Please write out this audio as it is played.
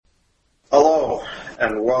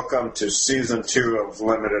and welcome to Season 2 of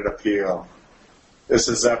Limited Appeal. This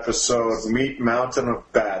is episode Meat Mountain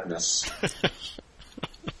of Badness.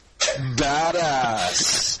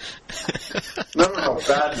 Badass. No,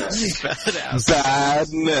 badness.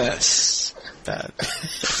 Badness. Bad.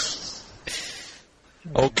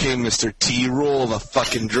 Okay, Mr. T, roll the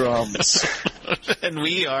fucking drums. And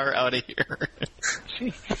we are out of here.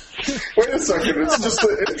 Wait a second, it's just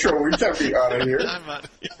the intro. We can't be out of here. I'm out of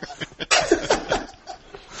here.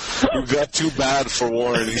 You got too bad for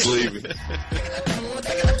Warren. He's leaving.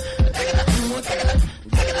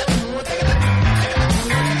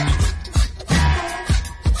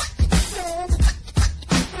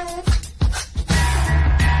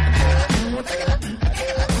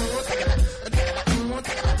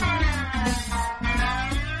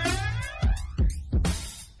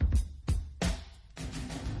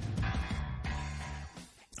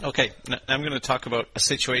 Okay, I'm going to talk about a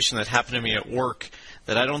situation that happened to me at work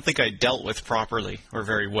that I don't think I dealt with properly or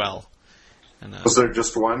very well. And, Was there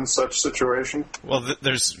just one such situation? Well,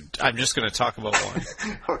 I'm just going to talk about one.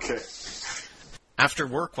 Okay. After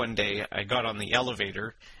work one day, I got on the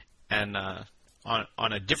elevator, and on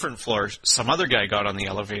a different floor, some other guy got on the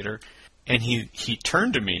elevator, and he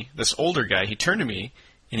turned to me, this older guy, he turned to me,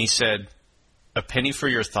 and he said, "A penny for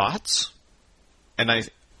your thoughts?" And I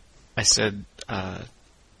said,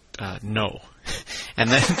 no. And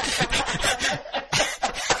then...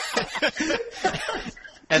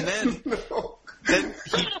 and then... No.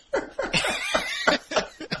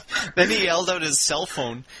 Then he held out his cell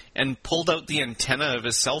phone and pulled out the antenna of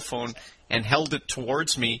his cell phone and held it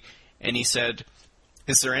towards me, and he said,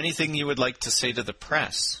 "Is there anything you would like to say to the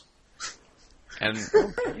press?" And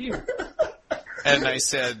I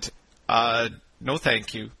said, "No,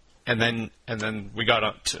 thank you." And then we got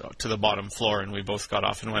up to the bottom floor, and we both got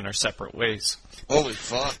off and went our separate ways. Holy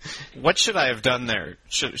fuck. What should I have done there?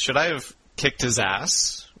 Should I have kicked his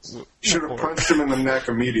ass? Should have punched him in the neck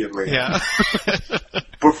immediately. Yeah.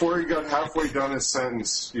 Before he got halfway done his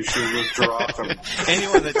sentence, you should have dropped him.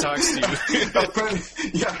 Anyone that talks to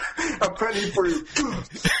you. a penny for you.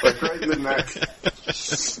 Like right in the neck.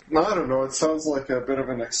 No, I don't know. It sounds like a bit of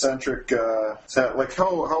an eccentric... like, how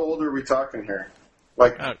old are we talking here?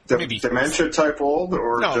 Like, maybe dementia type old?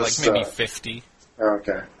 Or no, just, like maybe 50.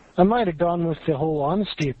 Okay. I might have gone with the whole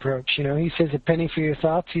honesty approach. You know, he says, "A penny for your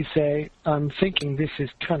thoughts." You say, "I'm thinking this is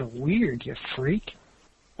kind of weird, you freak."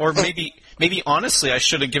 Or maybe honestly, I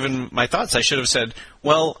should have given my thoughts. I should have said,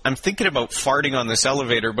 "Well, I'm thinking about farting on this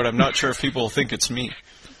elevator, but I'm not sure if people will think it's me."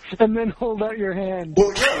 And then hold out your hand.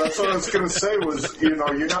 Well, yeah, that's what I was going to say was, you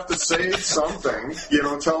have to say something,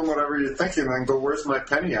 tell them whatever you're thinking, then go, "Where's my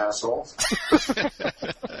penny, asshole?"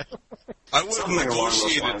 I would have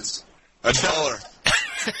negotiated $1.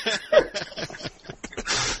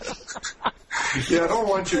 Yeah, I don't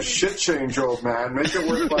want your shit change, old man. Make it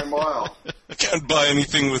worth my while. I can't buy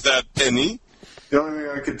anything with that penny. The only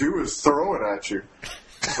thing I could do is throw it at you.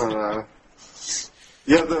 But,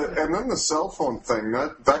 and then the cell phone thing,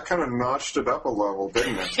 that kind of notched it up a level,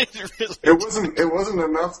 didn't it? It wasn't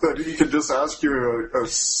enough that he could just ask you a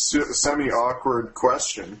semi-awkward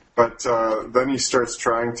question, but then he starts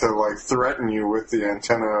trying to threaten you with the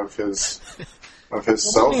antenna of his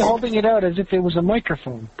cell phone. Holding it out as if it was a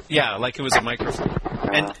microphone. Yeah, like it was a microphone.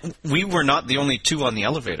 And we were not the only two on the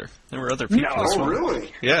elevator. There were other people as well. Oh,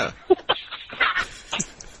 really? Yeah.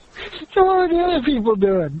 So what were the other people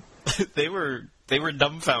doing? They were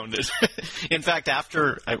dumbfounded. In fact,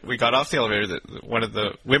 after we got off the elevator, one of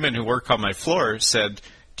the women who work on my floor said,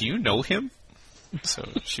 "Do you know him?" So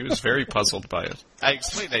she was very puzzled by it. I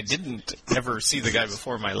explained I didn't ever see the guy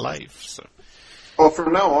before in my life. So. Well,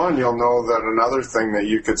 from now on, you'll know that another thing that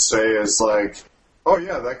you could say is like, "Oh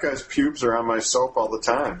yeah, that guy's pubes are on my soap all the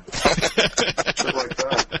time." Shit like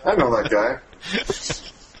that. I know that guy.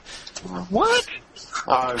 What?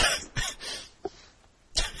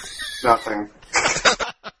 Nothing.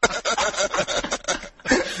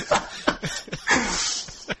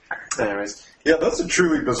 Anyways, yeah, that's a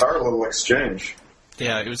truly bizarre little exchange.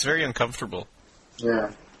 Yeah, it was very uncomfortable.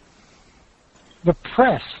 Yeah. The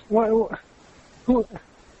press. Who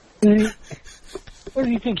do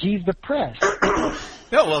you think he's the press?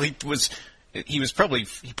 No, well, he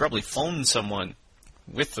probably phoned someone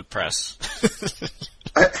with the press.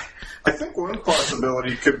 I think one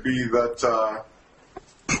possibility could be that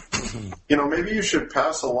maybe you should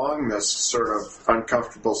pass along this sort of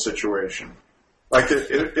uncomfortable situation. Like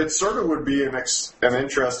it sort of would be an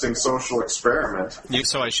interesting social experiment.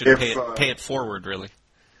 So I should pay it forward, really.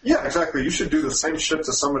 Yeah, exactly. You should do the same shit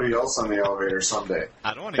to somebody else on the elevator someday.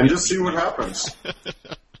 I don't want to. And just see what happens.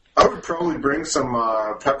 I would probably bring some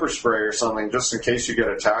pepper spray or something just in case you get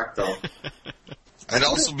attacked, though. I'd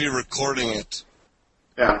also be recording it.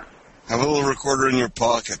 Yeah. Have a little recorder in your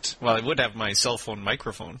pocket. Well, I would have my cell phone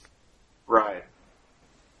microphone. Right.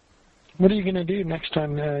 What are you going to do next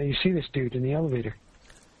time you see this dude in the elevator?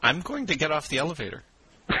 I'm going to get off the elevator.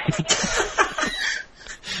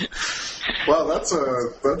 Well, that's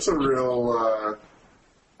a real,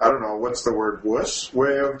 I don't know, what's the word, wuss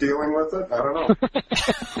way of dealing with it? I don't know.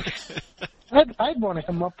 I'd want to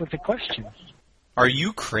come up with a question. Are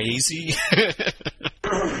you crazy?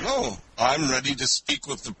 No, I'm ready to speak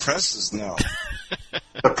with the presses now.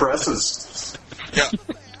 The presses. Yeah.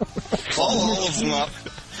 Call all of them up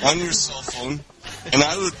on your cell phone,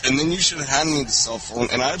 and then you should hand me the cell phone,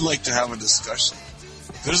 and I'd like to have a discussion.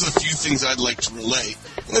 There's a few things I'd like to relay,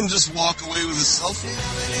 and then just walk away with a cell phone.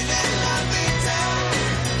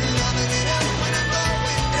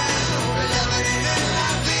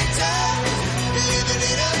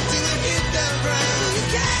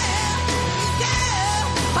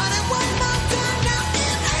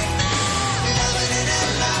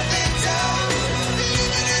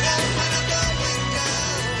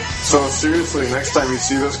 So seriously, next time you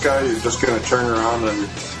see this guy, you're just going to turn around and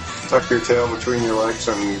tuck your tail between your legs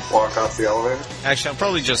and walk off the elevator? Actually, I'll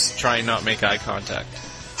probably just try and not make eye contact.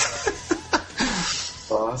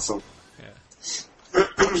 Awesome. Yeah.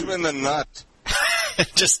 Who's been the nut?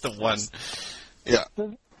 Just the one. Yeah.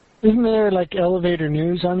 Isn't there, like, elevator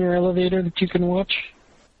news on your elevator that you can watch?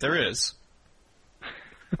 There is.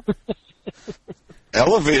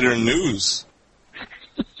 Elevator news.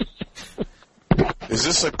 Is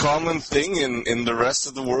this a common thing in the rest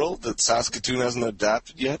of the world that Saskatoon hasn't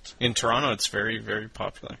adapted yet? In Toronto, it's very, very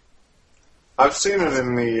popular. I've seen it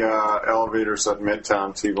in the elevators at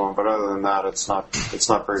Midtown, T-Bone, but other than that, it's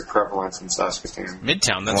not very prevalent in Saskatoon.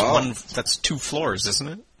 Midtown, that's 2 floors, isn't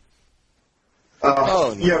it?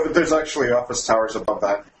 No. Yeah, but there's actually office towers above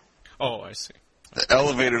that. Oh, I see. The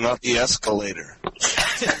elevator, not the escalator.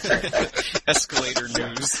 Escalator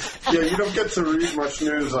news. Yeah, you don't get to read much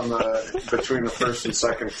news on between the first and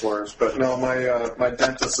second floors, but no, my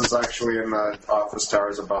dentist is actually in the office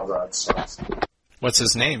towers above that. So. What's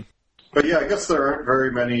his name? But yeah, I guess there aren't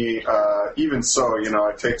very many. Even so,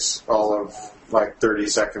 it takes all of like 30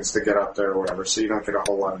 seconds to get up there or whatever, so you don't get a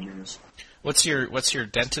whole lot of news. What's your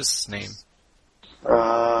dentist's name?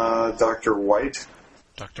 Dr. White.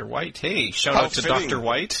 Dr. White. Hey, shout How out to fitting. Dr.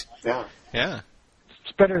 White. Yeah. Yeah.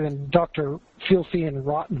 It's better than Dr. Filthy and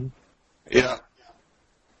Rotten. Yeah.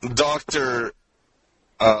 Dr.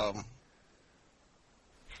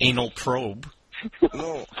 Anal probe.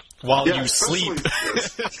 No. While Yeah, you sleep.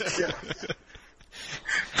 Yeah.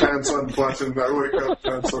 Pants unbuttoned. I wake up,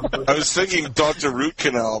 pants unbuttoned. I was thinking Dr. Root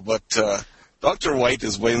Canal, but Dr. White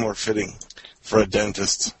is way more fitting for a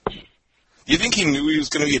dentist. You think he knew he was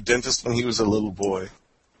going to be a dentist when he was a little boy?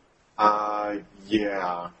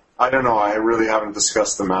 Yeah. I don't know. I really haven't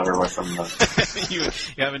discussed the matter with him. But, you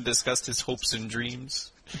haven't discussed his hopes and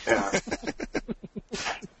dreams. yeah.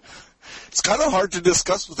 It's kind of hard to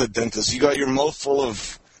discuss with a dentist. You got your mouth full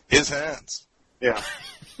of his hands. Yeah.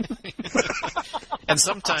 And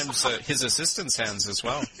sometimes his assistant's hands as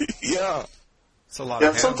well. Yeah. It's a lot Yeah,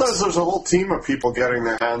 of hands. sometimes there's a whole team of people getting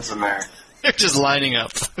their hands in there. They're just lining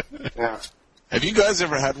up. Yeah. Have you guys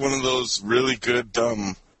ever had one of those really good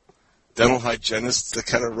dental hygienists that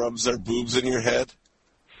kind of rubs their boobs in your head?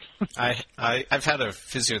 I've had a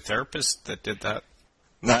physiotherapist that did that.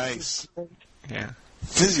 Nice. Yeah.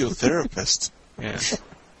 Physiotherapist. Yeah.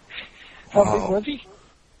 How big was he?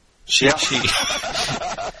 She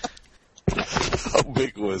How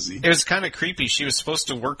big was he? It was kind of creepy. She was supposed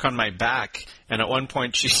to work on my back, and at one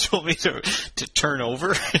point she told me to turn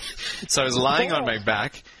over. So I was lying on my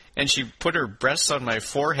back, and she put her breasts on my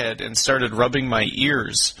forehead and started rubbing my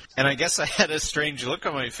ears. And I guess I had a strange look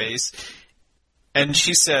on my face. And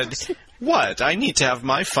she said, "What? I need to have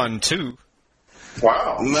my fun too."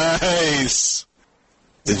 Wow. Nice.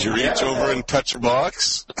 Did you reach over and touch her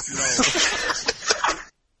box?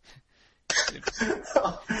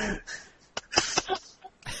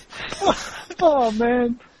 Oh,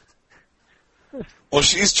 man. Well,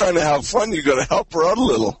 she's trying to have fun. You got to help her out a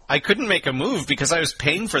little. I couldn't make a move because I was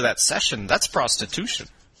paying for that session. That's prostitution.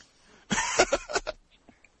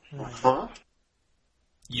 Huh?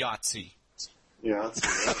 Yahtzee. Yeah.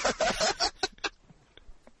 That's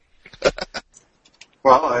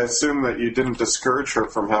Well, I assume that you didn't discourage her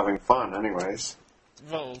from having fun anyways.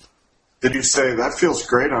 Well, Did you say, that feels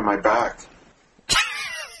great on my back?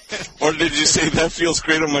 Or did you say that feels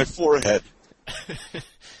great on my forehead?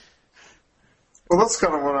 Well, that's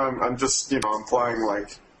kind of what I'm just, implying,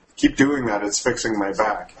 like, keep doing that. It's fixing my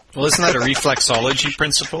back. Well, isn't that a reflexology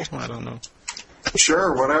principle? I don't know.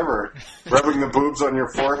 Sure, whatever. Rubbing the boobs on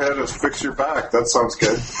your forehead is fix your back. That sounds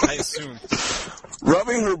good. I assume.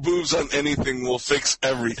 Rubbing her boobs on anything will fix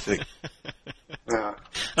everything. Yeah.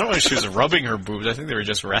 I don't know if she was rubbing her boobs. I think they were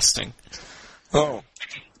just resting. Oh.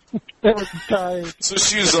 That was tired. So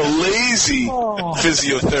she was a lazy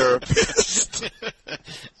physiotherapist.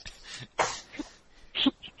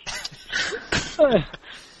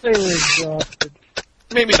 They were exhausted.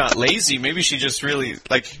 Maybe not lazy. Maybe she just really,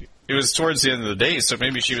 like, it was towards the end of the day, so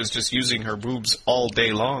maybe she was just using her boobs all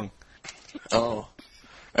day long. Oh.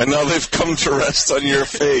 And now they've come to rest on your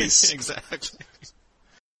face. Exactly.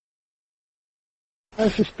 I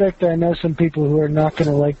suspect I know some people who are not going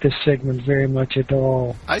to like this segment very much at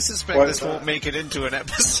all. I suspect What this is that? won't make it into an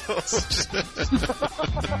episode.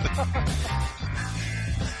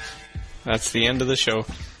 That's the end of the show.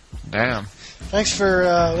 Damn. Thanks for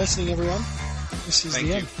listening, everyone. This is Thank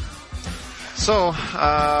the you. end. So,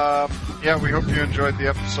 we hope you enjoyed the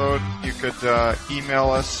episode. You could email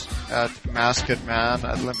us at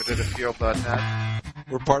maskedman@limitedappeal.net.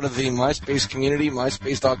 We're part of the MySpace community,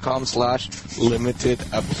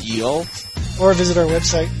 myspace.com/limitedappeal. Or visit our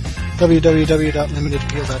website,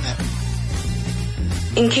 www.limitedappeal.net.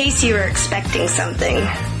 In case you were expecting something,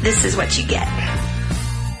 this is what you get.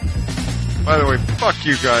 By the way, fuck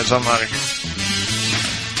you guys. I'm out of here.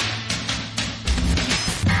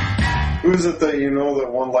 Who is it that you know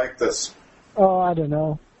that won't like this? Oh, I don't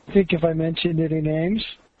know. I think if I mentioned any names,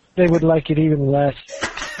 they would like it even less.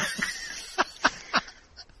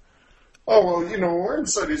 Oh, well, you know, Warren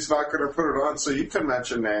said he's not going to put it on, so you can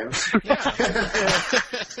mention names.